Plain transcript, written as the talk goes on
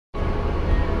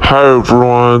Hi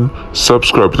everyone,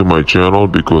 subscribe to my channel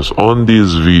because on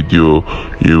this video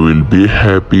you will be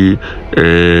happy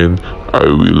and I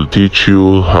will teach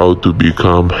you how to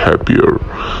become happier.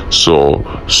 So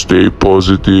stay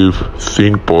positive,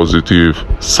 think positive,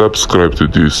 subscribe to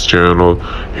this channel,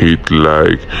 hit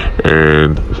like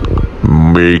and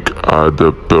make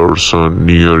other person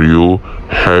near you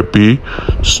happy.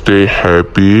 Stay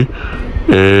happy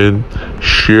and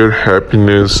share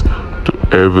happiness to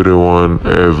everyone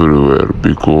everywhere,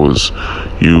 because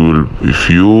if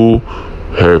you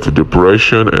have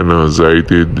depression and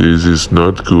anxiety, this is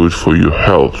not good for your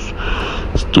health.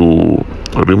 To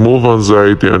remove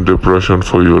anxiety and depression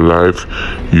for your life,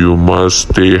 you must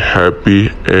stay happy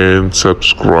and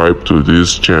subscribe to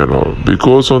this channel,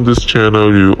 because on this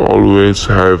channel you always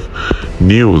have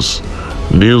news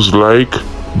like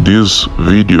this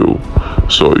video.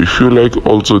 So if you like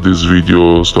also these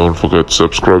videos, don't forget to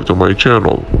subscribe to my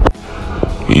channel.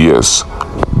 Yes,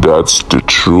 that's the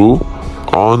truth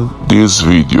on this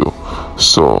video.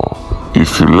 So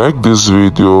if you like this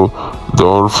video,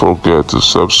 don't forget to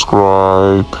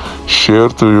subscribe, share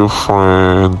to your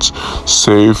friends,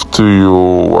 save to you,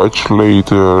 watch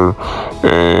later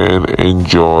and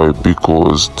enjoy,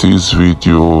 because this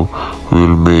video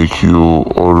will make you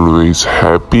always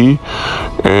happy.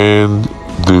 And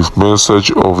the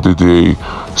message of the day: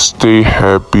 stay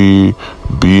happy,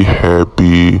 be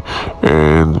happy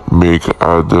and make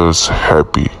others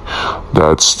happy.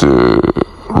 That's the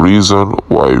reason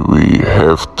why we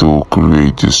have to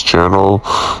create this channel,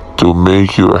 to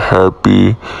make you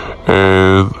happy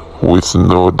and with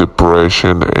no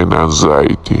depression and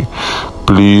anxiety.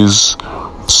 Please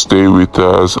stay with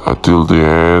us until the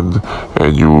end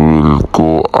and you will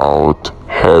go out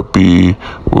happy,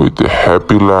 with a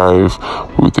happy life,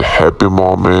 with the happy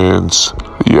moments.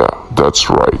 Yeah, that's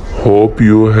right. Hope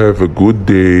you have a good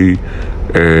day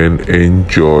and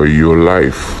enjoy your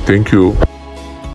life. Thank you.